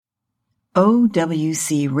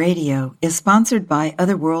OWC Radio is sponsored by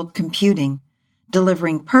Otherworld Computing,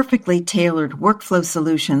 delivering perfectly tailored workflow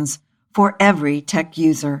solutions for every tech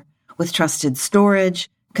user with trusted storage,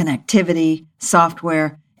 connectivity,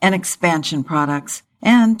 software, and expansion products,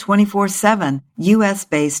 and 24/7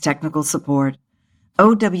 US-based technical support.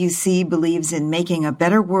 OWC believes in making a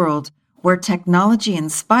better world where technology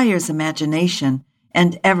inspires imagination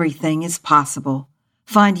and everything is possible.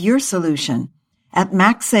 Find your solution at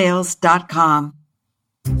maxsales.com.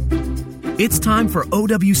 It's time for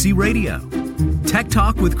OWC Radio. Tech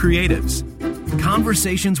Talk with Creatives.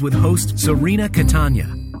 Conversations with host Serena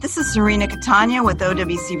Catania. This is Serena Catania with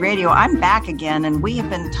OWC Radio. I'm back again, and we have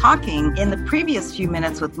been talking in the previous few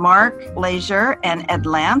minutes with Mark Leisure and Ed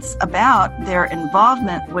Lance about their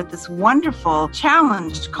involvement with this wonderful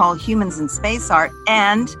challenge called Humans in Space Art.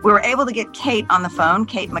 And we were able to get Kate on the phone,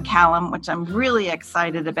 Kate McCallum, which I'm really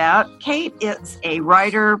excited about. Kate is a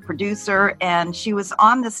writer, producer, and she was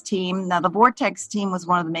on this team. Now, the Vortex team was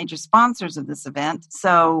one of the major sponsors of this event.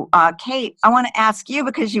 So, Kate, I want to ask you,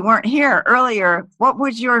 because you weren't here earlier, what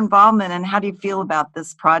was your involvement and how do you feel about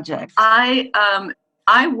this project?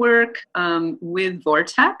 I work with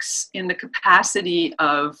Vortex in the capacity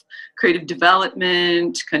of creative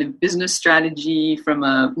development, kind of business strategy from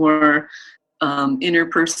a more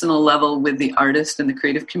interpersonal level with the artist and the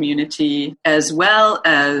creative community, as well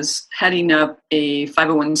as heading up a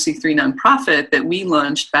 501c3 nonprofit that we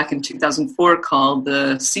launched back in 2004 called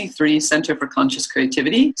the C3 Center for Conscious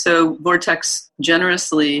Creativity. So Vortex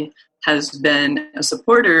generously has been a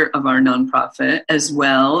supporter of our nonprofit as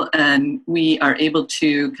well. And we are able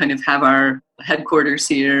to kind of have our headquarters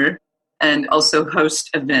here and also host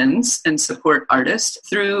events and support artists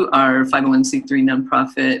through our 501c3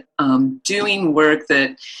 nonprofit, doing work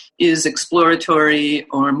that is exploratory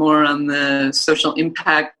or more on the social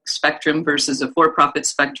impact spectrum versus a for-profit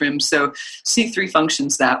spectrum. So C3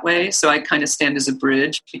 functions that way. So I kind of stand as a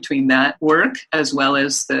bridge between that work as well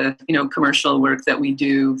as the, commercial work that we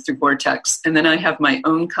do through Vortex. And then I have my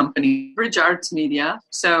own company, Bridge Arts Media.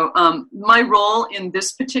 So my role in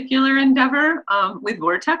this particular endeavor with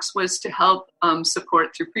Vortex was to help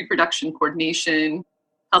support through pre-production coordination,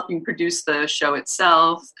 helping produce the show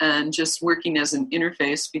itself, and just working as an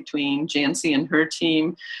interface between Jancy and her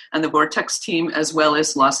team and the Vortex team, as well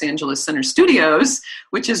as Los Angeles Center Studios,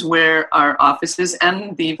 which is where our office is,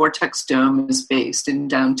 and the Vortex Dome is based in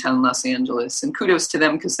downtown Los Angeles. And kudos to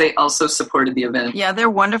them because they also supported the event. Yeah, they're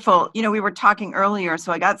wonderful. We were talking earlier,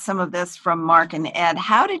 so I got some of this from Mark and Ed.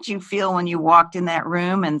 How did you feel when you walked in that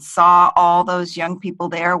room and saw all those young people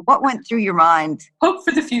there? What went through your mind? Hope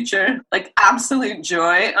for the future, like absolute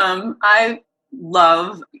joy. I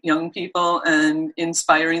love young people and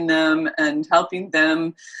inspiring them and helping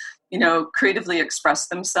them, creatively express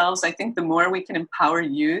themselves. I think the more we can empower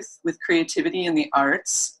youth with creativity in the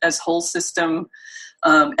arts as whole system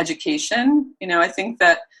education, I think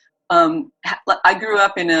that I grew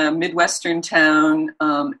up in a Midwestern town,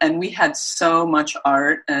 and we had so much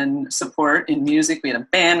art and support in music. We had a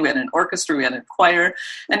band, we had an orchestra, we had a choir,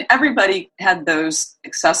 and everybody had those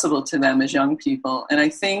accessible to them as young people. And I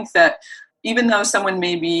think that even though someone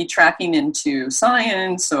may be tracking into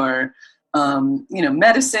science or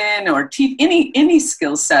medicine or any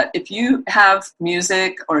skill set, if you have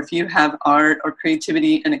music or if you have art or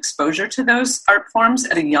creativity and exposure to those art forms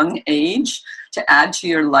at a young age to add to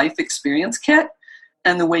your life experience kit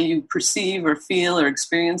and the way you perceive or feel or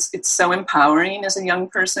experience, it's so empowering as a young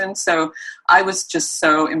person. So I was just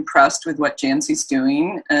so impressed with what Jancy's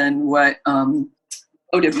doing and what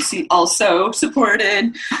OWC also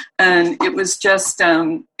supported. And it was just,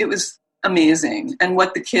 it was amazing. And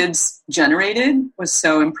what the kids generated was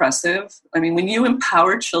so impressive. I mean, when you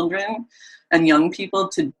empower children and young people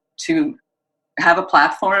to have a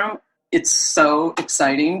platform, it's so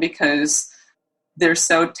exciting because they're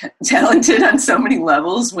so talented on so many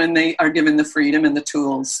levels when they are given the freedom and the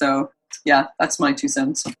tools. So yeah, that's my 2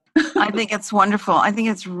 cents. I think it's wonderful. I think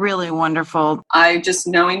it's really wonderful. I just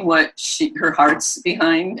knowing what her heart's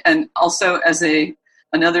behind, and also as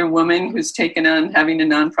another woman who's taken on having a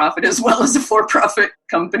nonprofit as well as a for-profit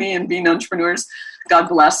company and being entrepreneurs, God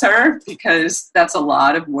bless her, because that's a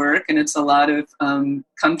lot of work and it's a lot of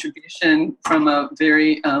contribution from a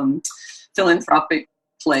very philanthropic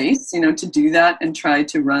place, to do that and try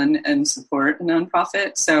to run and support a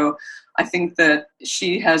nonprofit. So I think that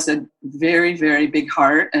she has a very, very big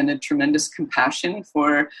heart and a tremendous compassion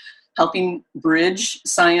for helping bridge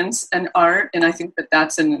science and art. And I think that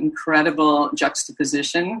that's an incredible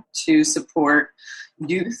juxtaposition to support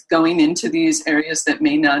youth going into these areas that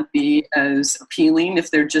may not be as appealing if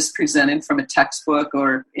they're just presented from a textbook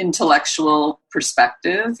or intellectual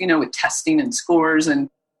perspective, with testing and scores, and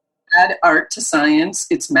add art to science,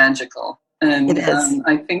 it's magical. And it is.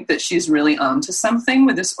 I think that she's really onto something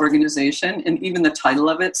with this organization, and even the title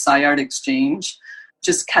of it, SciArt Exchange,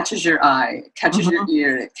 just catches your eye, catches your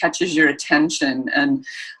ear, it catches your attention. And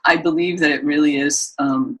I believe that it really is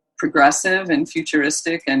progressive and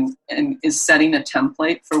futuristic and is setting a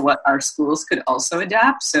template for what our schools could also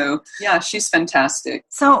adapt. So yeah, she's fantastic.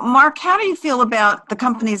 So Mark, how do you feel about the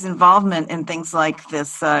company's involvement in things like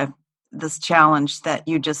this challenge that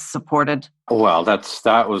you just supported? Well,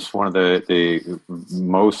 that was one of the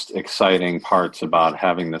most exciting parts about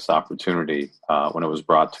having this opportunity when it was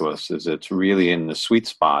brought to us, is it's really in the sweet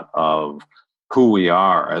spot of who we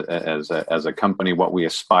are as a company, what we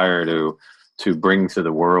aspire to bring to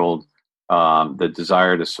the world, the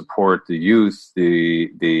desire to support the youth,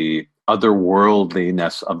 the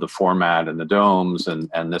otherworldliness of the format and the domes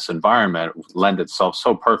and this environment lend itself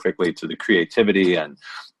so perfectly to the creativity and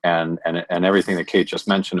everything that Kate just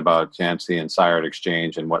mentioned about Jancy and SciArt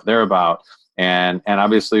Exchange and what they're about, and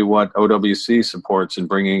obviously what OWC supports in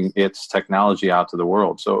bringing its technology out to the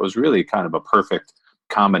world. So it was really kind of a perfect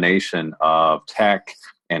combination of tech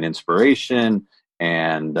and inspiration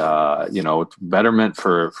and betterment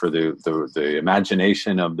for the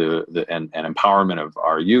imagination of and empowerment of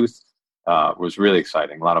our youth. Was really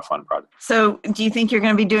exciting. A lot of fun project. So do you think you're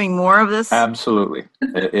going to be doing more of this? Absolutely.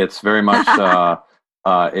 It's very much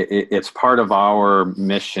it's part of our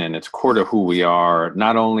mission. It's core to who we are,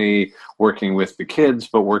 not only working with the kids,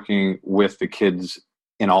 but working with the kids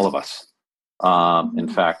in all of us. In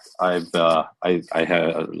fact, I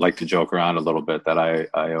like to joke around a little bit that I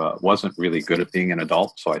wasn't really good at being an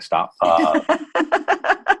adult, so I stopped. A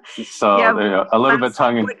little bit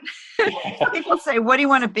tongue in. People say, "What do you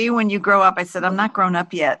want to be when you grow up?" I said, "I'm not grown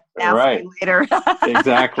up yet. Ask me later."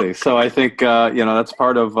 Exactly. So I think that's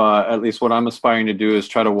part of at least what I'm aspiring to do is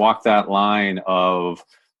try to walk that line of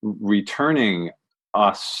returning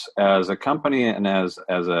us as a company and as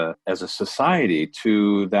a society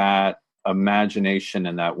to that imagination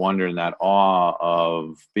and that wonder and that awe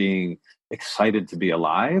of being excited to be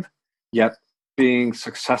alive, yet being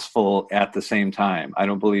successful at the same time. I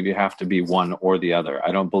don't believe you have to be one or the other.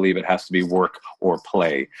 I don't believe it has to be work or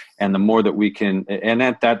play. And the more that we can, and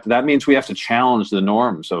that means we have to challenge the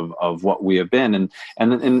norms of what we have been. And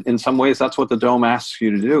in some ways, that's what the Dome asks you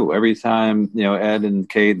to do. Every time, Ed and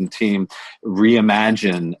Kate and team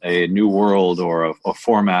reimagine a new world or a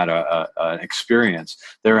format, an experience,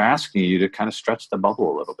 they're asking you to kind of stretch the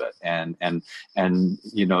bubble a little bit. And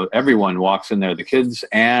everyone walks in there, the kids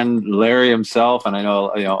and Larry himself, and I know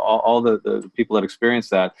all the people that experience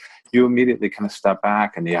that, you immediately kind of step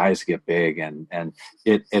back and the eyes get big and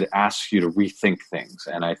it asks you to rethink things.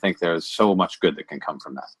 And I think there's so much good that can come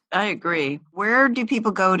from that. I agree. Where do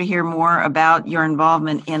people go to hear more about your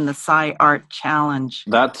involvement in the SciArt Challenge?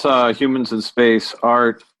 That's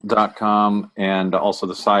humansinspaceart.com and also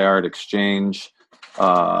the SciArt Exchange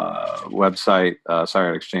website,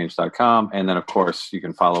 sciartexchange.com. And then, of course, you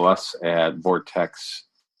can follow us at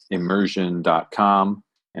vorteximmersion.com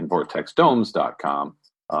and vortexdomes.com,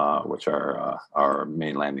 which are our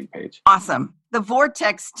main landing page. Awesome. The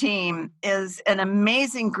Vortex team is an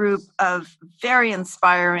amazing group of very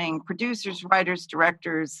inspiring producers, writers,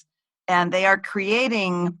 directors, and they are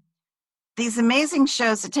creating these amazing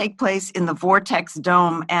shows that take place in the Vortex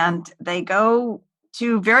Dome, and they go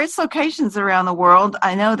to various locations around the world.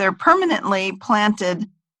 I know they're permanently planted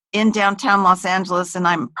in downtown Los Angeles, and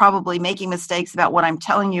I'm probably making mistakes about what I'm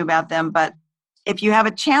telling you about them, but if you have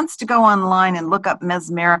a chance to go online and look up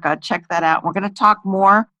Mesmerica, check that out. We're going to talk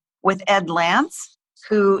more with Ed Lance,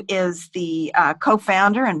 who is the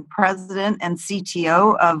co-founder and president and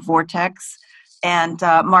CTO of Vortex, and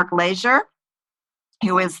Mark Leisure,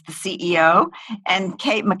 who is the CEO, and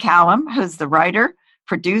Kate McCallum, who's the writer,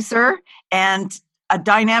 producer, and a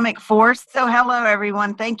dynamic force. So hello,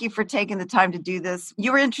 everyone. Thank you for taking the time to do this.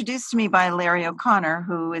 You were introduced to me by Larry O'Connor,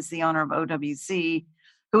 who is the owner of OWC,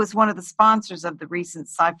 who was one of the sponsors of the recent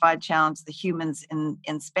sci-fi challenge, The Humans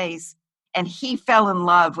in Space. And he fell in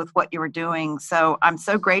love with what you were doing. So I'm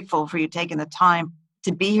so grateful for you taking the time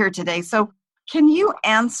to be here today. So can you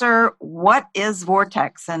answer what is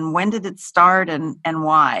Vortex and when did it start and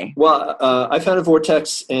why? Well, I founded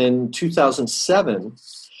Vortex in 2007.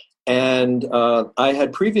 And I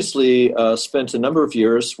had previously spent a number of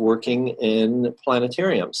years working in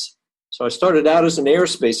planetariums. So I started out as an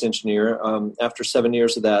aerospace engineer. After 7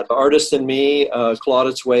 years of that, the artist in me clawed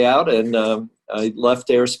its way out, and I left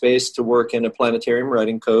aerospace to work in a planetarium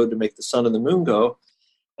writing code to make the sun and the moon go.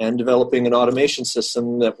 and developing an automation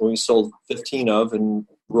system that we sold 15 of and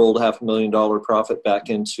rolled $500,000 profit back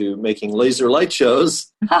into making laser light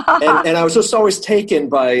shows. and I was just always taken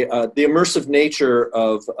by the immersive nature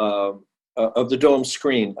of the dome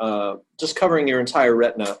screen, just covering your entire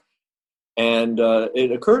retina. And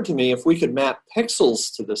it occurred to me, if we could map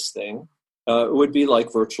pixels to this thing, it would be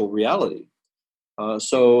like virtual reality.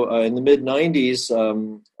 So in the mid-90s,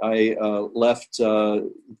 I left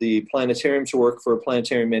the planetarium to work for a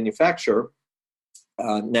planetarium manufacturer,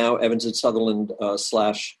 now Evans and Sutherland /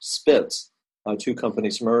 Spitz. Two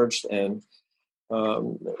companies merged, and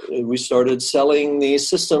we started selling these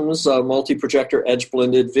systems, multi-projector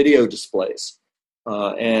edge-blended video displays.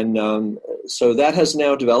 So that has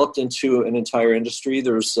now developed into an entire industry.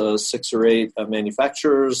 There's 6 or 8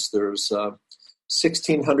 manufacturers. There's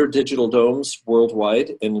 1,600 digital domes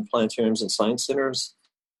worldwide in planetariums and science centers.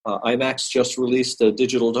 IMAX just released a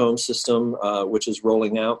digital dome system, which is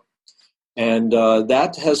rolling out. And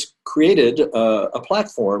that has created a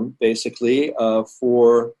platform, basically,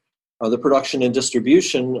 for the production and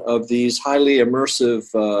distribution of these highly immersive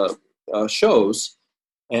shows.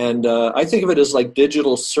 And I think of it as like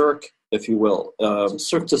digital Cirque, if you will.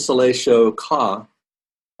 Cirque du Soleil show Ka.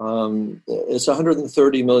 It's a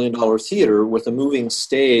 $130 million theater with a moving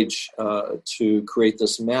stage to create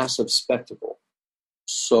this massive spectacle.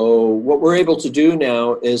 So what we're able to do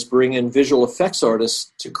now is bring in visual effects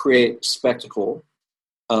artists to create spectacle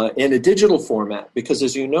in a digital format, because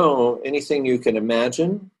as you know, anything you can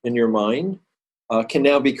imagine in your mind can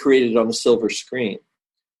now be created on the silver screen.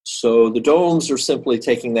 So the domes are simply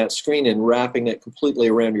taking that screen and wrapping it completely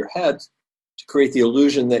around your head to create the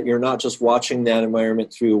illusion that you're not just watching that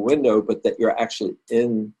environment through a window, but that you're actually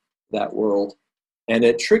in that world. And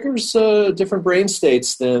it triggers different brain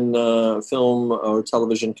states than film or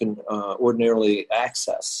television can ordinarily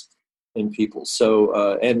access in people.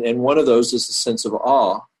 So, and one of those is the sense of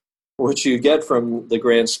awe, which you get from the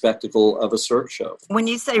grand spectacle of a Cirque show. When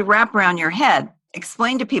you say wrap around your head,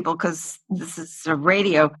 explain to people, because this is a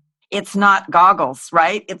radio, it's not goggles,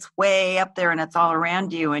 right? It's way up there and it's all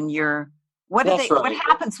around you, and you're... What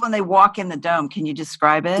happens when they walk in the dome? Can you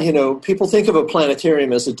describe it? You know, people think of a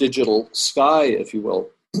planetarium as a digital sky, if you will,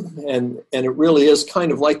 and it really is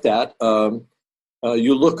kind of like that.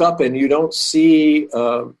 You look up and you don't see,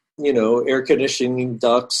 air conditioning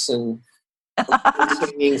ducts and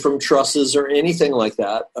hanging from trusses or anything like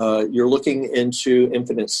that. You're looking into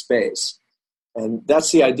infinite space, and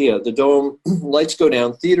that's the idea. The dome, lights go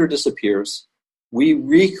down, theater disappears. We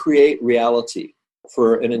recreate reality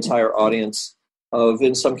for an entire audience of,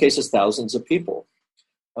 in some cases, thousands of people.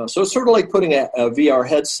 So it's sort of like putting a VR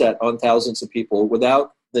headset on thousands of people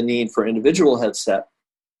without the need for individual headset.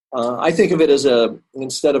 I think of it as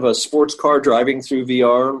instead of a sports car driving through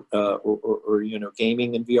VR or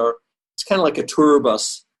gaming in VR, it's kind of like a tour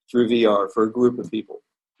bus through VR for a group of people.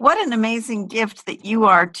 What an amazing gift that you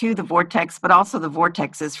are to the Vortex, but also the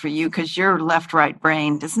Vortex is for you, because you're left-right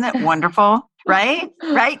brained. Isn't it wonderful? Right,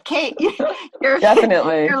 Kate? You're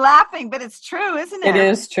definitely. You're laughing, but it's true, isn't it? It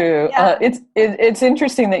is true. Yeah. It's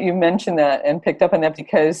interesting that you mentioned that and picked up on that,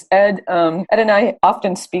 because Ed and I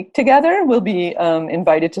often speak together. We'll be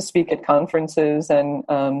invited to speak at conferences and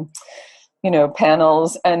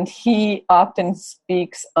panels, and he often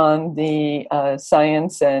speaks on the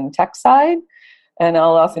science and tech side. And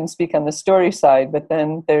I'll often speak on the story side, but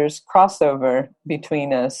then there's crossover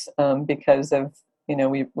between us because of,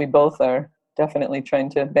 we both are definitely trying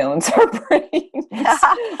to balance our brains.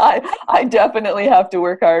 I definitely have to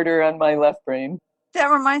work harder on my left brain. That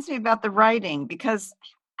reminds me about the writing, because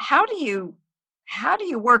how do you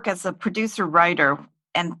work as a producer writer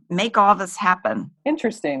and make all this happen?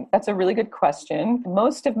 Interesting. That's a really good question.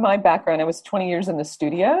 Most of my background, I was 20 years in the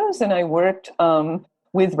studios, and I worked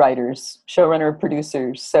with writers, showrunner,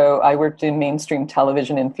 producers. So I worked in mainstream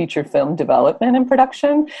television and feature film development and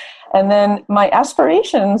production. And then my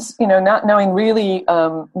aspirations, not knowing really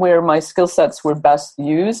where my skill sets were best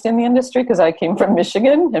used in the industry, because I came from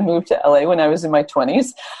Michigan and moved to LA when I was in my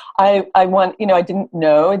 20s. I didn't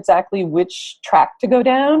know exactly which track to go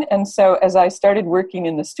down. And so as I started working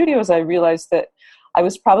in the studios, I realized that I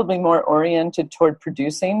was probably more oriented toward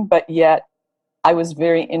producing, but yet I was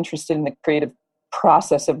very interested in the creative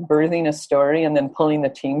process of birthing a story and then pulling the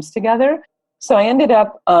teams together. So I ended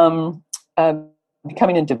up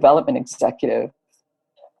becoming a development executive,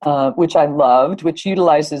 which I loved, which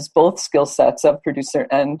utilizes both skill sets of producer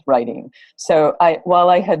and writing. So while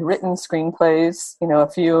I had written screenplays,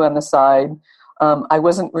 a few on the side, I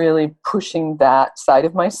wasn't really pushing that side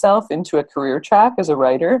of myself into a career track as a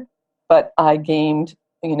writer, but I gained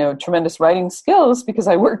tremendous writing skills because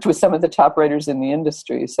I worked with some of the top writers in the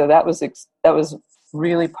industry. So that was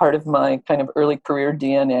really part of my kind of early career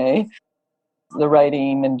DNA, the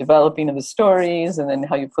writing and developing of the stories, and then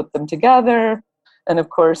how you put them together. And of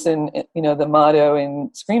course, the motto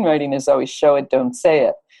in screenwriting is always show it, don't say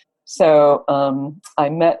it. So I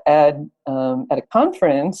met Ed at a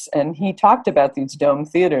conference, and he talked about these dome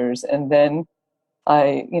theaters. And then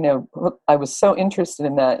I was so interested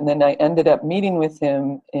in that. And then I ended up meeting with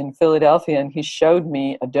him in Philadelphia, and he showed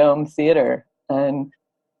me a dome theater and,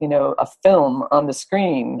 a film on the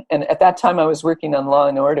screen. And at that time I was working on Law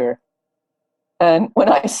and Order. And when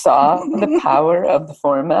I saw the power of the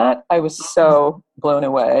format, I was so blown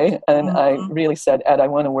away. And I really said, Ed, I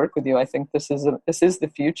want to work with you. I think this is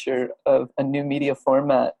the future of a new media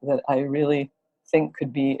format that I really think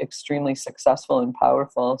could be extremely successful and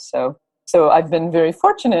powerful. So I've been very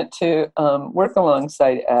fortunate to work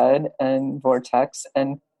alongside Ed and Vortex.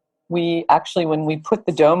 And we actually, when we put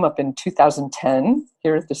the dome up in 2010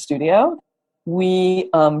 here at the studio, we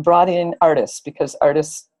brought in artists because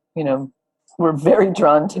artists, were very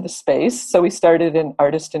drawn to the space. So we started an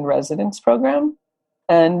artist in residence program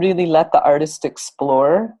and really let the artist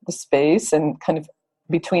explore the space, and kind of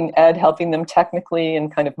between Ed helping them technically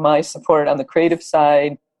and kind of my support on the creative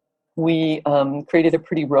side, we created a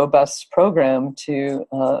pretty robust program to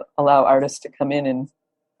allow artists to come in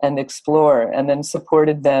and explore, and then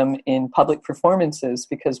supported them in public performances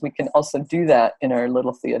because we can also do that in our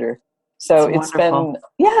little theater. So it's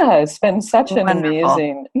been such an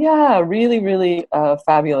amazing, really, really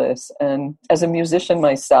fabulous. And as a musician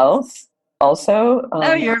myself, also.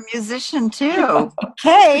 You're a musician too.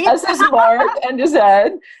 Okay. As is Mark and as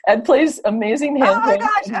Ed. Ed plays amazing handplaying.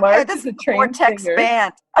 Oh Mark this is a trained Vortex singer.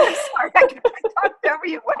 Band. I'm sorry, I talked over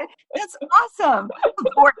you. That's awesome.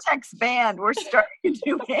 The Vortex Band. We're starting to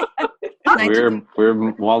do it. We're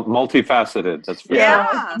multifaceted. That's for sure.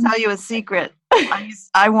 I'll tell you a secret.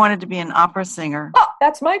 I wanted to be an opera singer. Oh,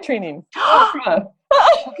 that's my training. Opera.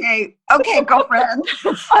 Okay, girlfriend.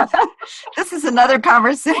 This is another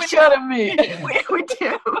conversation. We gotta meet. We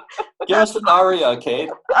do. Give us an aria, Kate.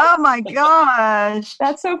 Oh my gosh,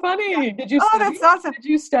 that's so funny. Did you? Oh, that's awesome. Did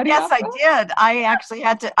you study? Yes, opera? I did. I actually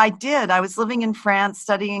had to. I did. I was living in France,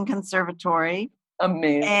 studying conservatory.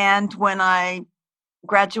 Amazing. And when I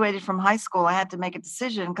graduated from high school, I had to make a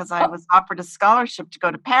decision because I was offered a scholarship to go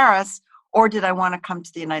to Paris. Or did I want to come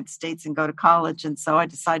to the United States and go to college? And so I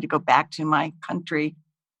decided to go back to my country.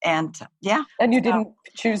 And And you didn't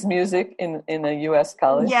choose music in a U.S.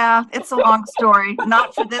 college? Yeah, it's a long story.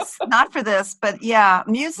 Not for this, but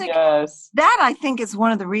music. Yes. That I think is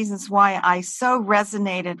one of the reasons why I so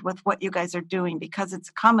resonated with what you guys are doing, because it's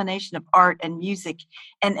a combination of art and music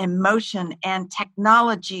and emotion and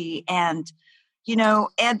technology. And,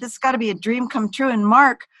 Ed, this got to be a dream come true. And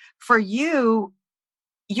Mark, for you,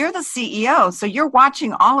 you're the CEO, so you're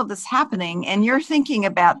watching all of this happening and you're thinking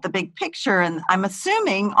about the big picture, and I'm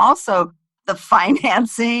assuming also the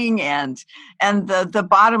financing and the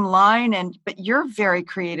bottom line, but you're very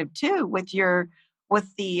creative too with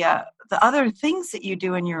the other things that you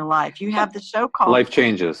do in your life. You have the show called Life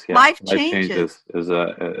Changes. Yeah. Life Changes is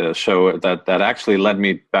a show that actually led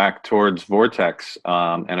me back towards Vortex,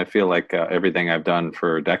 and I feel like everything I've done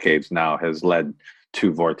for decades now has led to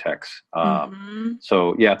Vortex.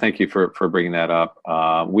 So thank you for bringing that up.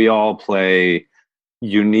 We all play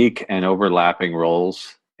unique and overlapping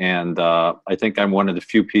roles. And I think I'm one of the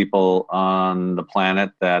few people on the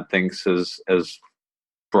planet that thinks as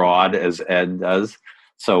broad as Ed does.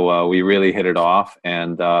 So we really hit it off.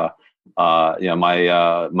 And my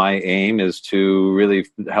aim is to really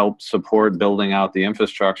help support building out the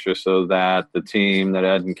infrastructure so that the team, that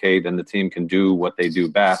Ed and Kate and the team can do what they do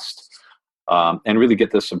best. And really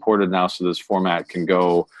get this supported now so this format can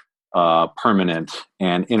go permanent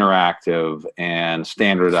and interactive and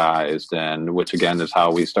standardized, and which again is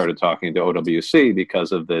how we started talking to OWC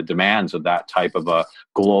because of the demands of that type of a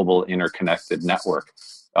global interconnected network.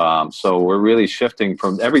 So we're really shifting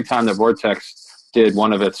from every time that Vortex did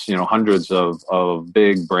one of its hundreds of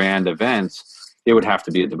big brand events, it would have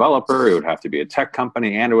to be a developer, it would have to be a tech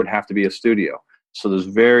company, and it would have to be a studio. So there's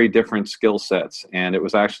very different skill sets, and it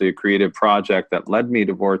was actually a creative project that led me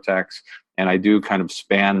to Vortex. And I do kind of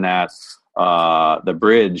span that, the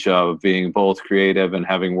bridge of being both creative and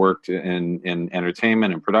having worked in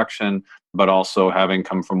entertainment and production, but also having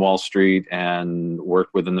come from Wall Street and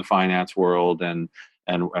worked within the finance world and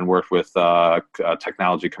worked with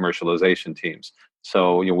technology commercialization teams.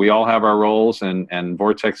 So we all have our roles, and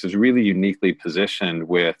Vortex is really uniquely positioned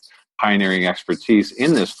with pioneering expertise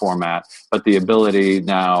in this format, but the ability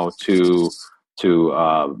now to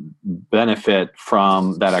benefit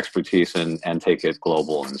from that expertise and take it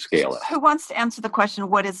global and scale it. Who wants to answer the question,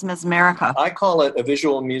 what is Mesmerica? I call it a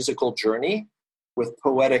visual musical journey with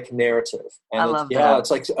poetic narrative. And I love that. Yeah,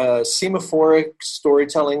 it's like semaphoric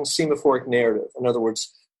storytelling, semaphoric narrative. In other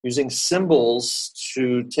words, using symbols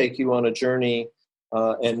to take you on a journey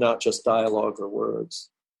and not just dialogue or words.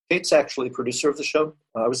 Kate's actually producer of the show.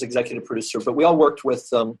 I was executive producer, but we all worked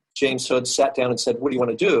with James Hood, sat down and said, what do you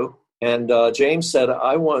want to do? And James said,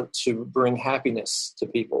 I want to bring happiness to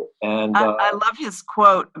people. And I love his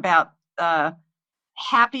quote about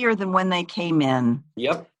happier than when they came in.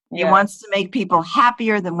 Yep. He wants to make people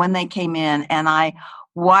happier than when they came in. And I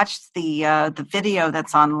watched the video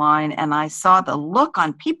that's online, and I saw the look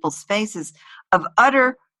on people's faces of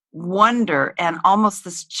utter wonder and almost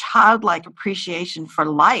this childlike appreciation for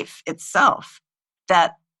life itself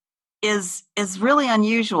that is really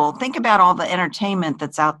unusual. Think about all the entertainment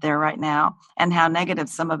that's out there right now and how negative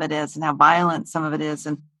some of it is and how violent some of it is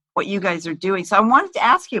and what you guys are doing. So I wanted to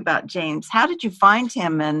ask you about James. How did you find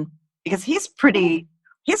him? And because he's pretty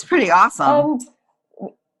awesome.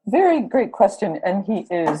 Very great question, and he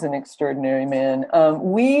is an extraordinary man.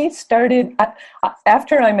 We started,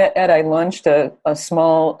 after I met Ed, I launched a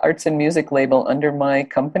small arts and music label under my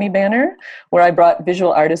company banner, where I brought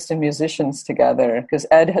visual artists and musicians together, because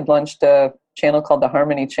Ed had launched a channel called the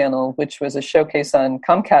Harmony Channel, which was a showcase on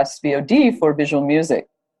Comcast VOD for visual music.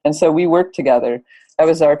 And so we worked together. That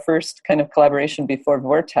was our first kind of collaboration before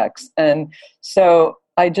Vortex. And so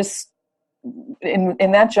I just, in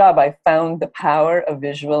that job, I found the power of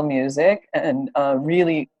visual music and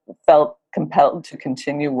really felt compelled to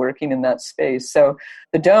continue working in that space. So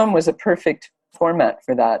the Dome was a perfect format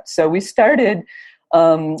for that. So we started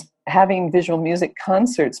having visual music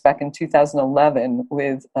concerts back in 2011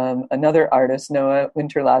 with another artist, Noah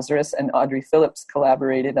Winter-Lazarus, and Audrey Phillips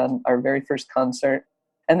collaborated on our very first concert.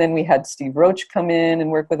 And then we had Steve Roach come in and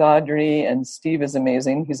work with Audrey, and Steve is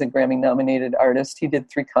amazing. He's a Grammy-nominated artist. He did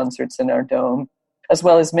 3 concerts in our Dome, as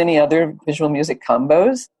well as many other visual music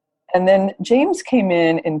combos. And then James came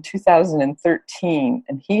in 2013,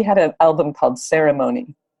 and he had an album called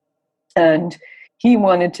Ceremony. And he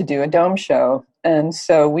wanted to do a Dome show. And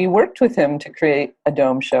so we worked with him to create a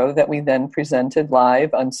Dome show that we then presented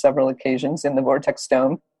live on several occasions in the Vortex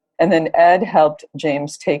Dome. And then Ed helped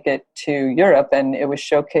James take it to Europe, and it was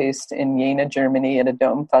showcased in Jena, Germany at a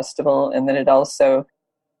Dome festival. And then it also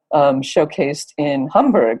showcased in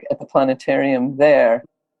Hamburg at the planetarium there.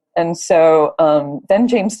 And so then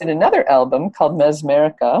James did another album called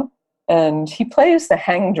Mesmerica, and he plays the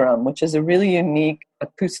hang drum, which is a really unique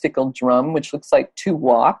acoustical drum, which looks like 2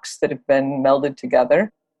 walks that have been melded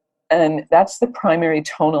together. And that's the primary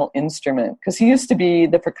tonal instrument, because he used to be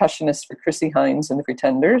the percussionist for Chrissie Hynde and the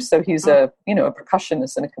Pretenders. So he's a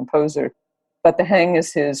percussionist and a composer. But the hang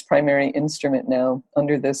is his primary instrument now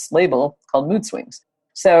under this label called Mood Swings.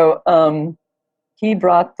 So he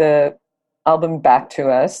brought the album back to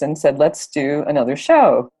us and said, let's do another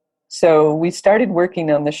show. So we started working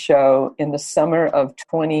on the show in the summer of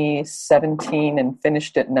 2017 and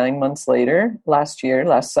finished it 9 months later, last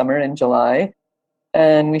summer in July.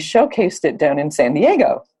 And we showcased it down in San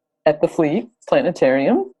Diego at the Fleet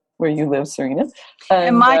Planetarium, where you live, Serena.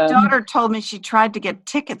 And my daughter told me she tried to get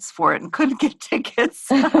tickets for it and couldn't get tickets.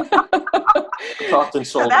 It's often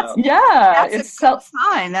sold out. Yeah. That's a good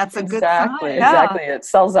sign. That's a good sign. Exactly. It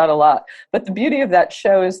sells out a lot. But the beauty of that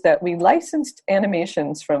show is that we licensed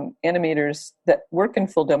animations from animators that work in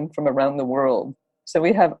Fulldom from around the world. So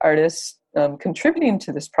we have artists contributing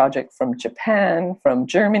to this project from Japan, from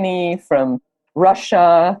Germany, from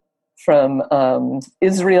Russia, from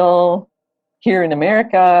Israel, here in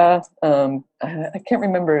America. I can't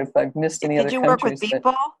remember if I've missed any other countries. Did you work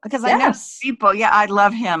with Beeple? Because I know Beeple. Yeah, I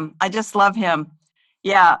love him. I just love him.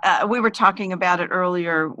 Yeah, we were talking about it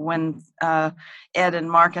earlier when Ed and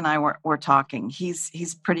Mark and I were talking.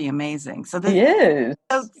 He's pretty amazing. So he is.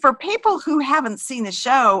 So for people who haven't seen the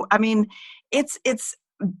show, I mean, it's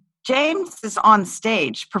James is on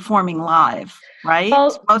stage performing live, right?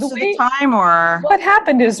 Well, most of the time, or what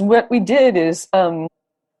happened is what we did is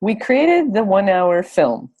we created the 1-hour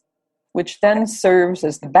film, which then serves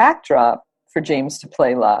as the backdrop for James to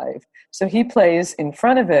play live. So he plays in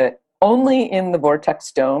front of it only in the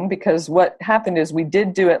Vortex Dome, because what happened is we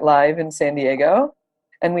did do it live in San Diego,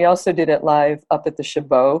 and we also did it live up at the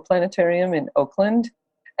Chabot Planetarium in Oakland.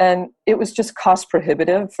 And it was just cost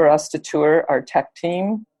prohibitive for us to tour our tech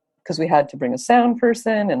team, because we had to bring a sound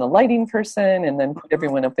person and a lighting person and then put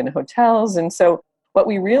everyone up in hotels. And so what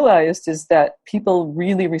we realized is that people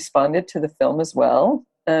really responded to the film as well.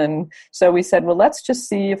 And so we said, well, let's just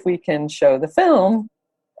see if we can show the film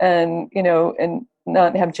and, and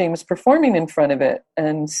not have James performing in front of it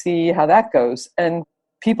and see how that goes. And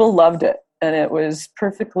people loved it, and it was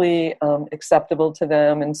perfectly acceptable to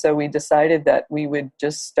them. And so we decided that we would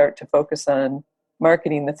just start to focus on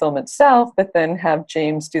marketing the film itself, but then have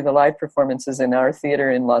James do the live performances in our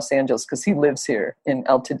theater in Los Angeles, because he lives here in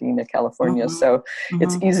Altadena, California. Mm-hmm. So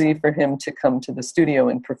it's easy for him to come to the studio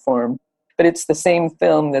and perform. But it's the same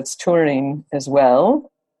film that's touring as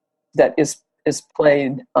well that is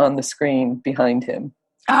played on the screen behind him.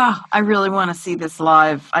 I really want to see this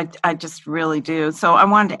live. I just really do. So I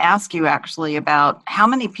wanted to ask you actually about how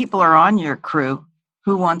many people are on your crew.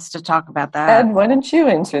 Who wants to talk about that? Ed, why don't you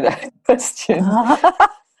answer that question?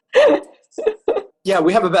 Yeah,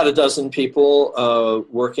 we have about a dozen people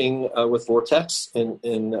working with Vortex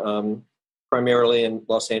in primarily in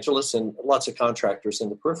Los Angeles, and lots of contractors in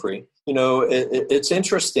the periphery. It's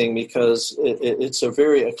interesting because it's a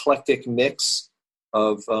very eclectic mix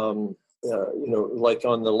of, like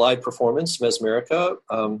on the live performance, Mesmerica,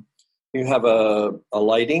 you have a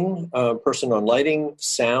lighting person on lighting,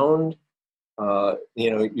 sound.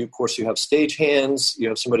 Of course, you have stage hands, you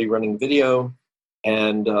have somebody running video,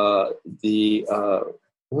 and the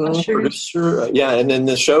producer. And then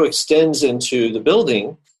the show extends into the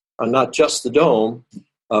building, not just the dome.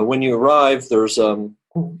 When you arrive, there's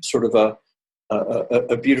sort of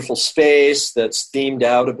a beautiful space that's themed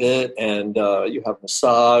out a bit, and you have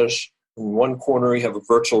massage. In one corner, you have a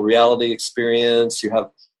virtual reality experience. You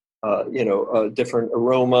have, a different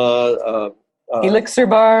aroma. Elixir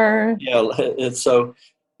bar. Yeah, and so,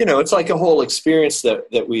 it's like a whole experience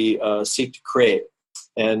that we seek to create,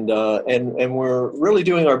 and we're really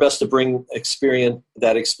doing our best to bring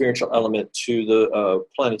that experiential element to the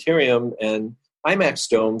planetarium and IMAX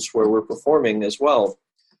domes where we're performing as well.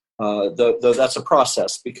 Though that's a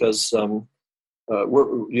process, because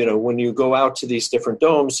when you go out to these different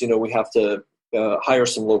domes, we have to hire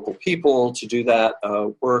some local people to do that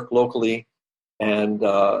work locally. And,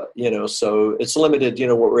 so it's limited,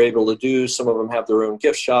 what we're able to do. Some of them have their own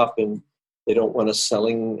gift shop and they don't want us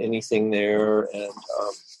selling anything there. And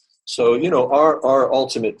so, our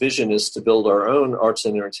ultimate vision is to build our own arts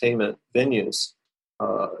and entertainment venues,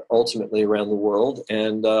 ultimately around the world.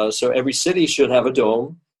 And so every city should have a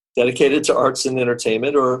dome dedicated to arts and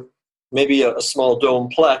entertainment, or maybe a small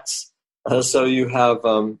domeplex. So you have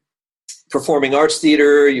performing arts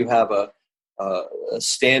theater, you have a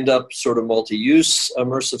stand-up sort of multi-use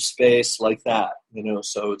immersive space like that,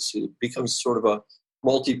 so it becomes sort of a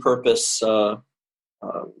multi-purpose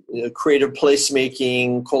creative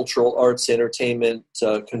placemaking, cultural arts, entertainment,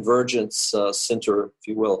 convergence center, if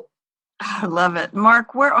you will. I love it. Mark,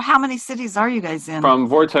 how many cities are you guys in? From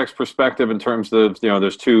Vortex perspective, in terms of,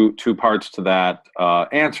 there's two parts to that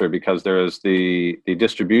answer, because there is the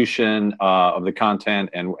distribution of the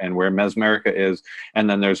content and where Mesmerica is, and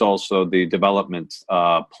then there's also the development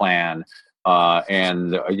plan.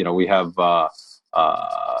 We have a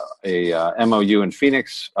MOU in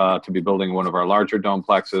Phoenix to be building one of our larger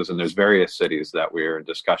domeplexes, and there's various cities that we're in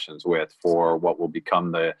discussions with for what will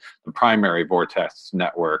become the primary Vortex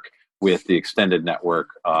network, with the extended network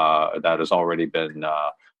that has already been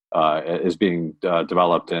is being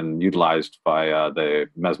developed and utilized by the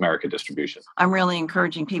Mesmerica distribution. I'm really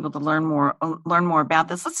encouraging people to learn more about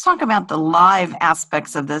this. Let's talk about the live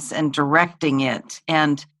aspects of this and directing it.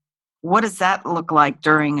 And what does that look like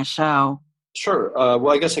during a show? Sure. Well,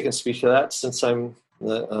 I guess I can speak to that since I'm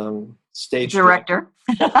the stage director.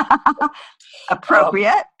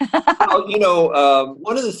 Appropriate.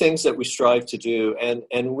 One of the things that we strive to do,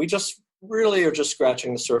 and we just really are just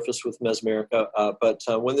scratching the surface with Mesmerica, but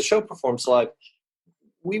when the show performs live,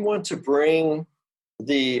 we want to bring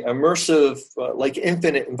the immersive,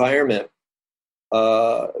 infinite environment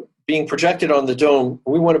being projected on the dome.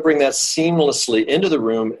 We want to bring that seamlessly into the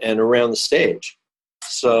room and around the stage.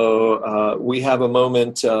 So we have a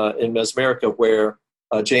moment in Mesmerica where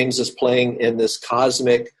James is playing in this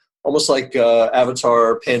cosmic, almost like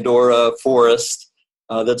Avatar Pandora forest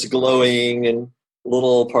that's glowing and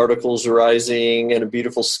little particles arising and a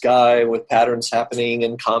beautiful sky with patterns happening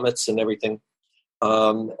and comets and everything.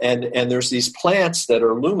 And there's these plants that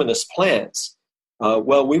are luminous plants.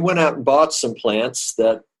 Well, we went out and bought some plants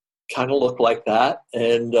that kind of look like that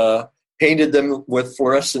and painted them with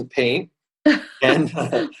fluorescent paint. And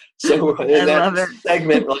so in that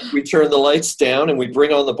segment, we turn the lights down and we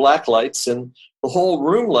bring on the black lights, and the whole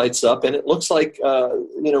room lights up, and it looks like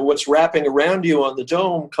what's wrapping around you on the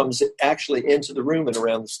dome comes actually into the room and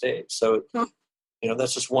around the stage. So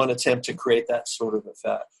that's just one attempt to create that sort of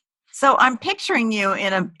effect. So I'm picturing you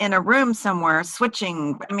in a room somewhere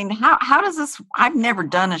switching. I mean, how does this? I've never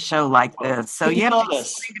done a show like this, so you have to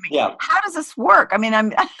explain to me. Yeah. How does this work? I mean,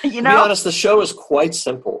 To be honest, the show is quite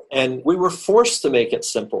simple, and we were forced to make it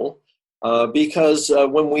simple because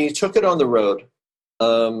when we took it on the road,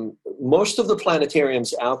 most of the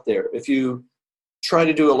planetariums out there, if you try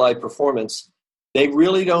to do a live performance, they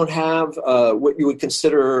really don't have what you would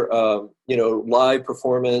consider, live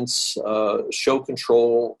performance, show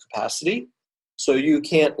control capacity. So you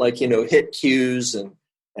can't hit cues and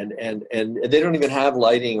they don't even have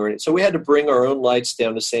lighting or anything. So we had to bring our own lights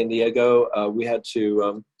down to San Diego. We had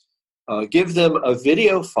to give them a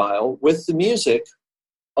video file with the music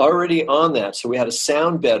already on that. So we had a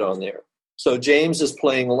sound bed on there. So James is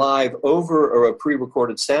playing live over a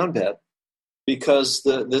pre-recorded sound bed, because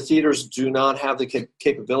the theaters do not have the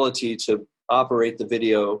capability to operate the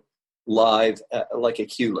video live like a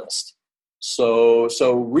cue list. So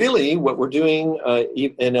really what we're doing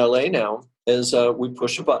in LA now is we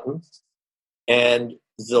push a button and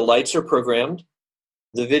the lights are programmed,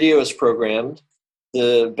 the video is programmed,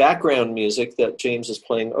 the background music that James is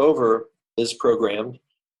playing over is programmed,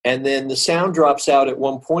 and then the sound drops out at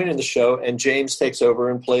one point in the show and James takes over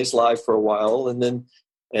and plays live for a while,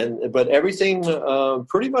 but everything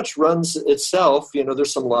pretty much runs itself.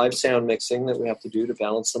 There's some live sound mixing that we have to do to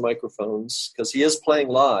balance the microphones because he is playing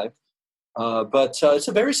live. But it's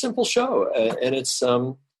a very simple show, and it's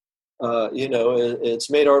it's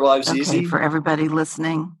made our lives easy. For everybody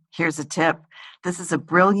listening, here's a tip. This is a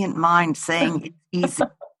brilliant mind saying it's easy.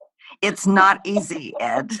 It's not easy,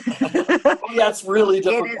 Ed. Yeah, it's really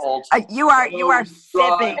difficult. You are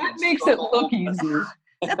fibbing. That makes it look easy.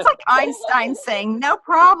 That's like Einstein saying, no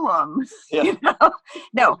problem. Yeah.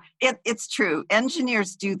 No, it's true.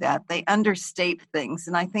 Engineers do that. They understate things.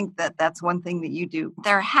 And I think that's one thing that you do.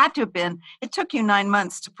 There had to have been, it took you 9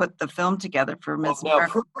 months to put the film together for Ms.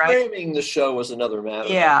 America, programming right? the show was another matter.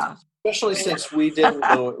 Yeah. Especially since we didn't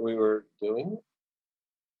know what we were doing.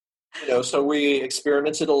 So we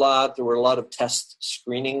experimented a lot. There were a lot of test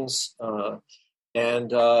screenings.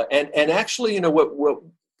 And actually, what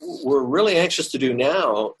we're really anxious to do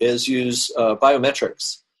now is use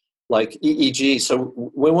biometrics like EEG. So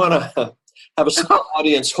we want to have a small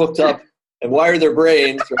audience hooked up and wire their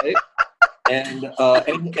brains, right? And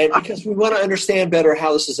because we want to understand better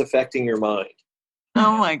how this is affecting your mind.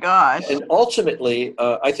 Oh my gosh. And ultimately,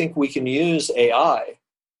 I think we can use AI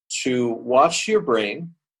to watch your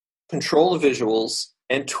brain, control the visuals,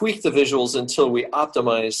 and tweak the visuals until we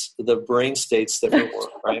optimize the brain states that we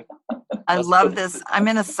want, right? I love this. I'm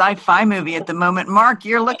in a sci-fi movie at the moment. Mark,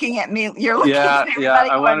 you're looking at me. You're looking at me. Yeah.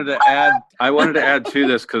 I wanted to add to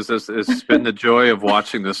this because it's been the joy of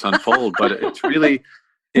watching this unfold. But it's really,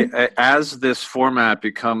 as this format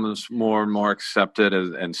becomes more and more accepted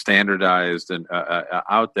and standardized and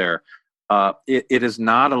out there, it is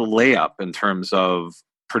not a layup in terms of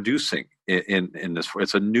producing in this.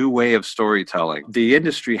 It's a new way of storytelling. The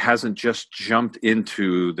industry hasn't just jumped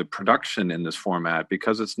into the production in this format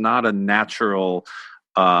because it's not a natural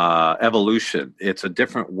evolution. It's a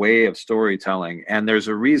different way of storytelling, and there's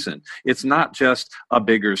a reason. It's not just a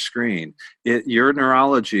bigger screen. Your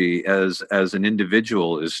neurology as an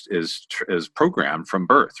individual is programmed from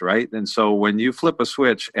birth, right? And so when you flip a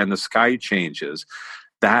switch and the sky changes,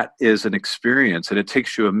 that is an experience, and it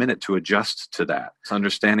takes you a minute to adjust to that. It's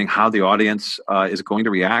understanding how the audience is going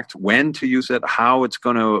to react, when to use it, how it's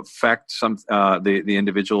going to affect the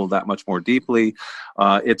individual that much more deeply.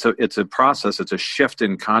 It's a process. It's a shift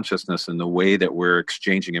in consciousness in the way that we're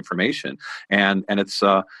exchanging information, and it's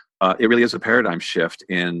it really is a paradigm shift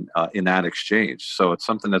in that exchange. So it's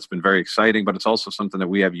something that's been very exciting, but it's also something that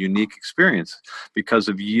we have unique experience because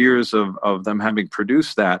of years of them having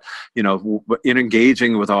produced that, in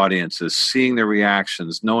engaging with audiences, seeing their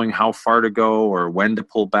reactions, knowing how far to go or when to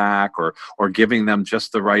pull back or giving them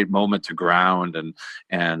just the right moment to ground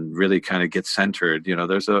and really kind of get centered.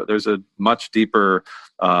 There's a much deeper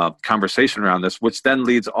conversation around this, which then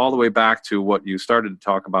leads all the way back to what you started to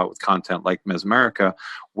talk about with content like Ms. America,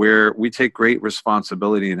 where we take great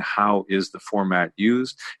responsibility in how is the format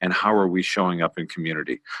used and how are we showing up in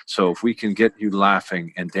community. So if we can get you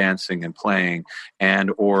laughing and dancing and playing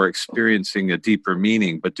and or experiencing a deeper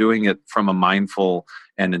meaning, but doing it from a mindful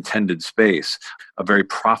and intended space, a very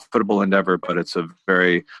profitable endeavor, but it's a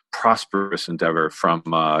very prosperous endeavor from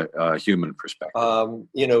a human perspective.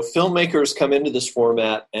 Filmmakers come into this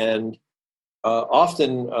format and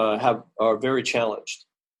often are very challenged.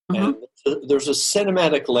 Mm-hmm. And there's a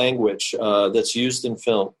cinematic language that's used in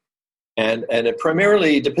film, and it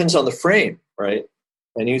primarily depends on the frame, right?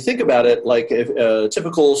 And you think about it, like if a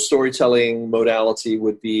typical storytelling modality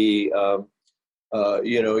would be,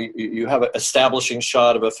 you have an establishing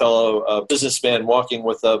shot of a fellow businessman walking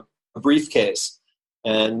with a briefcase.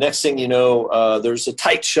 And next thing you know, there's a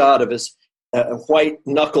tight shot of his white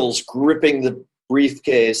knuckles gripping the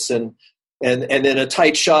briefcase, and then a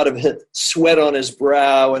tight shot of his sweat on his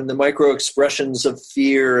brow and the micro expressions of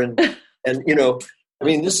fear and I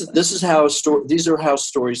mean, this is how these are how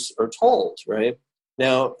stories are told, right?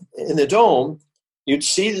 Now, in the Dome, you'd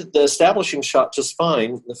see the establishing shot just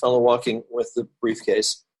fine, the fellow walking with the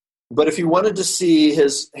briefcase. But if you wanted to see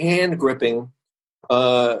his hand gripping,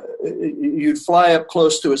 you'd fly up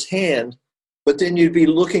close to his hand, but then you'd be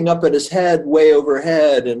looking up at his head way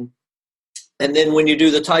overhead. And then when you do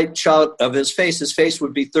the tight shot of his face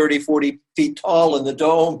would be 30, 40 feet tall in the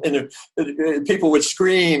Dome, and people would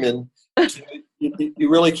scream, and you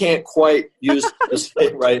really can't quite use this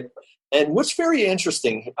thing, right? And what's very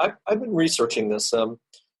interesting, I've been researching this.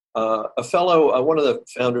 A fellow, one of the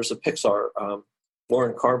founders of Pixar,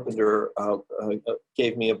 Lauren Carpenter,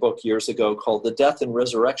 gave me a book years ago called The Death and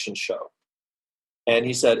Resurrection Show. And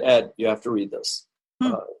he said, Ed, you have to read this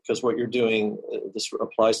because what you're doing, this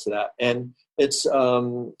applies to that. And it's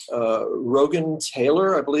Rogan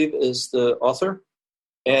Taylor, I believe, is the author.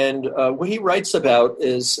 And what he writes about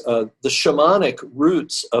is the shamanic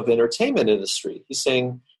roots of entertainment industry. He's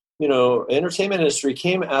saying, entertainment industry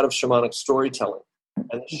came out of shamanic storytelling.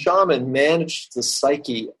 And the shaman managed the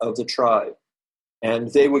psyche of the tribe.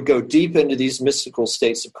 And they would go deep into these mystical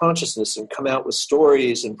states of consciousness and come out with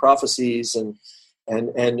stories and prophecies and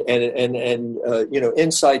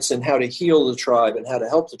insights in how to heal the tribe and how to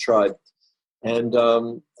help the tribe. And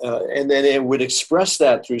then it would express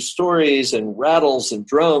that through stories and rattles and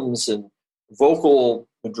drums and vocal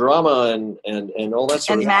drama and all that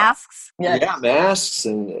sort of stuff. And masks. Yeah, masks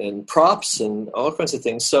and props and all kinds of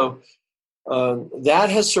things. So that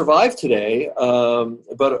has survived today.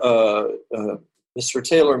 But Mr.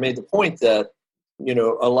 Taylor made the point that,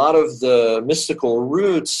 a lot of the mystical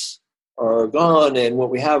roots are gone, and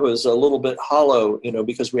what we have is a little bit hollow,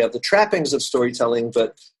 because we have the trappings of storytelling,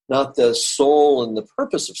 but not the soul and the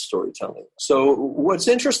purpose of storytelling. So what's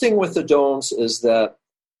interesting with the domes is that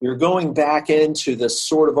you're going back into this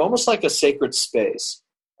sort of almost like a sacred space.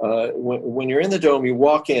 When you're in the dome, you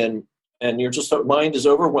walk in and your mind is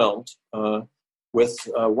overwhelmed with,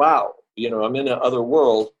 wow, I'm in another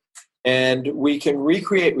world. And we can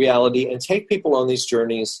recreate reality and take people on these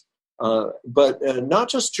journeys, but not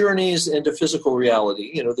just journeys into physical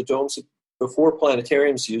reality. The domes before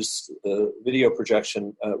planetariums used video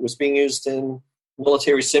projection was being used in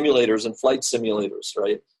military simulators and flight simulators,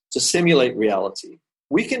 right, to simulate reality.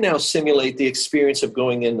 We can now simulate the experience of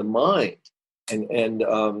going in the mind. And in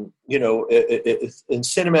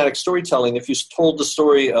cinematic storytelling, if you told the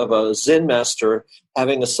story of a Zen master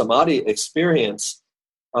having a samadhi experience,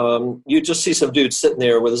 you just see some dude sitting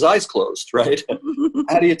there with his eyes closed, right?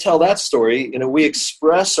 How do you tell that story? We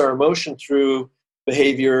express our emotion through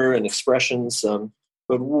behavior and expressions.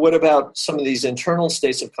 But what about some of these internal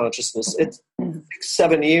states of consciousness? It takes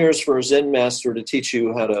 7 years for a Zen master to teach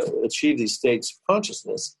you how to achieve these states of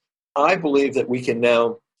consciousness. I believe that we can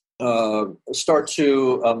now start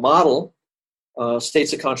to model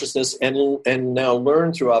states of consciousness and now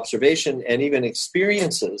learn through observation and even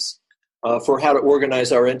experiences for how to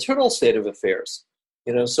organize our internal state of affairs.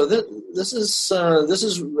 So this is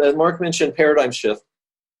as Mark mentioned, paradigm shift.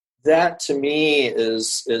 That to me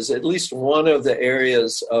is at least one of the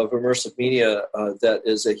areas of immersive media that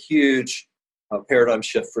is a huge paradigm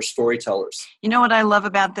shift for storytellers. You know what I love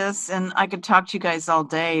about this, and I could talk to you guys all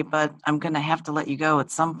day, but I'm going to have to let you go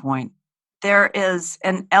at some point. There is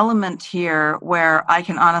an element here where I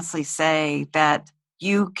can honestly say that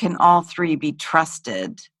you can all three be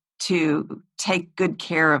trusted to take good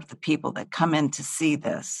care of the people that come in to see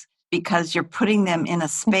this, because you're putting them in a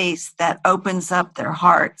space that opens up their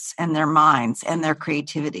hearts and their minds and their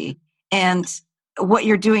creativity. And what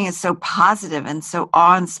you're doing is so positive and so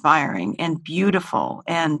awe-inspiring and beautiful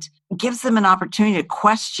and gives them an opportunity to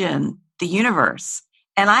question the universe.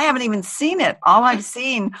 And I haven't even seen it. All I've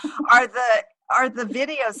seen are the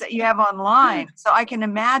videos that you have online. So I can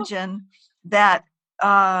imagine that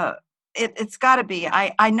it's got to be.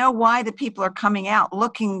 I know why the people are coming out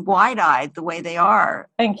looking wide-eyed the way they are.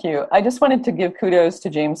 Thank you. I just wanted to give kudos to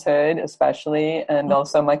James Hood especially, and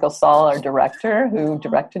also Michael Saul, our director, who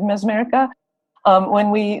directed Mesmerica.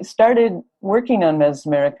 When we started working on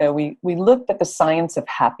Mesmerica, we looked at the science of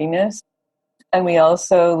happiness, and we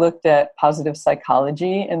also looked at positive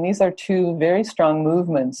psychology, and these are two very strong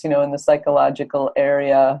movements, in the psychological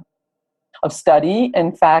area. of study.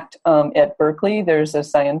 In fact, at Berkeley, there's a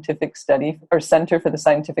scientific study or Center for the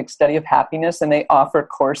Scientific Study of Happiness, and they offer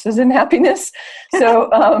courses in happiness.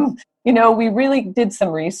 So, we really did some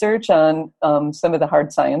research on some of the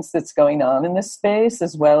hard science that's going on in this space,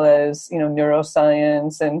 as well as,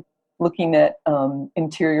 neuroscience and looking at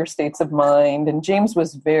interior states of mind. And James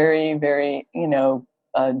was very, very,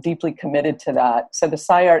 deeply committed to that. So the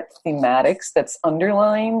sci-art thematics that's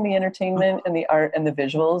underlying the entertainment and the art and the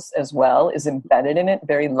visuals as well is embedded in it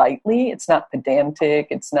very lightly. It's not pedantic.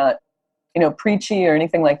 It's not, preachy or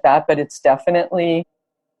anything like that, but it's definitely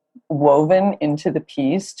woven into the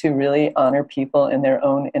piece to really honor people in their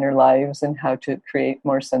own inner lives and how to create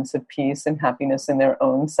more sense of peace and happiness in their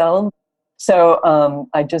own selves. So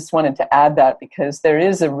I just wanted to add that because there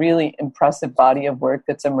is a really impressive body of work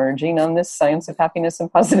that's emerging on this science of happiness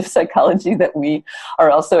and positive psychology that we are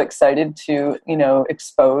also excited to,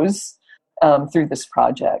 expose through this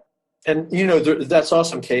project. And, that's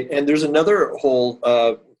awesome, Kate. And there's another whole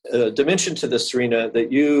dimension to this, Serena,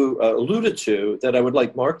 that you alluded to that I would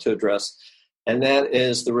like Mark to address, and that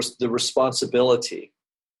is the responsibility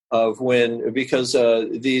of because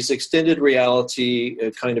these extended reality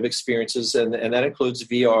kind of experiences, and that includes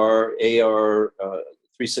VR, AR,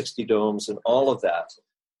 360 domes, and all of that.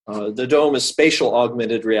 The dome is spatial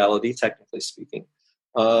augmented reality, technically speaking,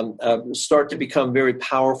 start to become very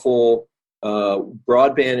powerful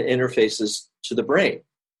broadband interfaces to the brain.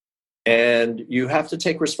 And you have to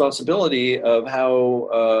take responsibility of how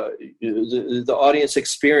the audience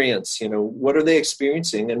experience, what are they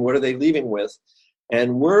experiencing and what are they leaving with?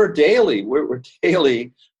 And we're daily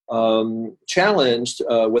challenged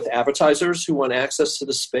with advertisers who want access to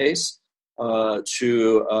the space,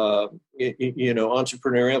 to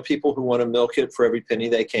entrepreneurial people who want to milk it for every penny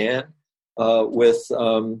they can, with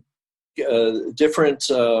different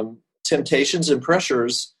temptations and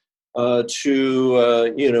pressures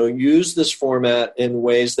to use this format in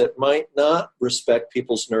ways that might not respect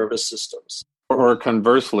people's nervous systems, or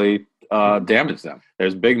conversely damage them.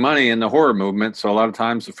 There's big money in the horror movement, so a lot of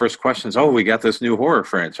times the first question is, we got this new horror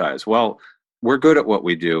franchise. Well, we're good at what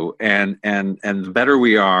we do, and the better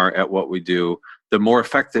we are at what we do, the more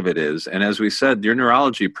effective it is. And as we said, your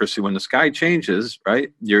neurology, when the sky changes,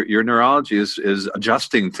 right, your neurology is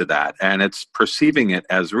adjusting to that, and it's perceiving it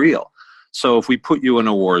as real. So if we put you in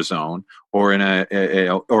a war zone, or in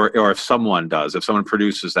or if someone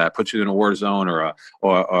produces that, puts you in a war zone or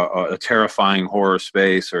a terrifying horror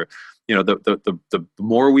space, or the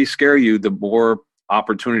more we scare you, the more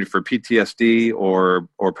opportunity for PTSD or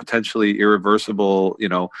potentially irreversible,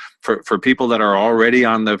 for people that are already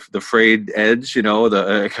on the frayed edge,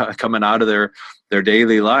 coming out of their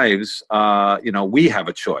daily lives, we have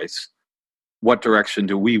a choice. What direction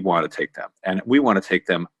do we want to take them? And we want to take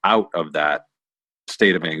them out of that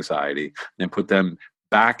state of anxiety and put them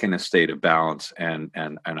back in a state of balance and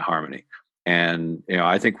harmony. And,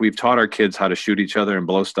 I think we've taught our kids how to shoot each other and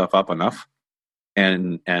blow stuff up enough.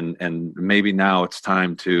 And maybe now it's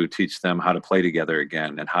time to teach them how to play together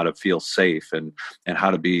again, and how to feel safe, and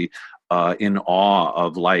how to be in awe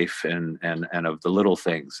of life and of the little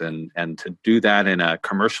things, and to do that in a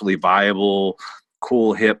commercially viable,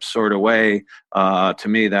 cool, hip sort of way. To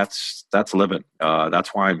me, that's living. That's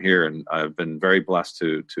why I'm here, and I've been very blessed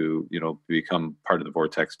to become part of the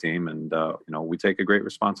Vortex team, and we take a great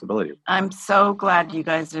responsibility. I'm so glad you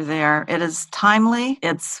guys are there. It is timely,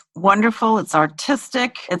 it's wonderful, it's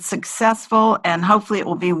artistic, it's successful, and hopefully it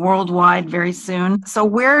will be worldwide very soon. So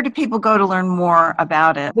where do people go to learn more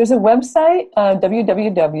about it? There's a website,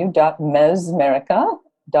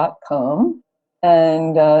 www.mesmerica.com.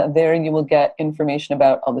 And there you will get information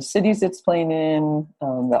about all the cities it's playing in,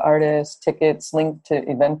 the artists, tickets, link to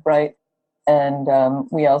Eventbrite. And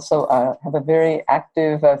we also have a very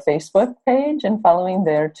active Facebook page and following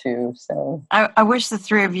there too. So I wish the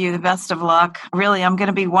three of you the best of luck. Really, I'm going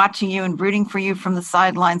to be watching you and rooting for you from the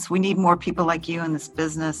sidelines. We need more people like you in this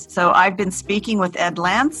business. So I've been speaking with Ed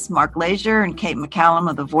Lance, Mark Leisure, and Kate McCallum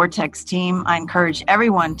of the Vortex team. I encourage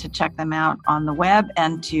everyone to check them out on the web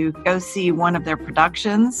and to go see one of their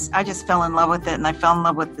productions. I just fell in love with it, and I fell in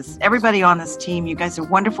love with everybody on this team. You guys are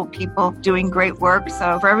wonderful people doing great work.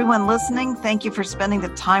 So for everyone listening, thank you for spending the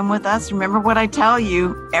time with us. Remember what I tell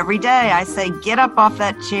you every day. I say, get up off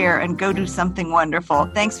that chair and go do something wonderful.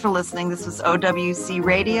 Thanks for listening. This was OWC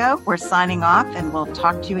Radio. We're signing off, and we'll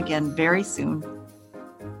talk to you again very soon.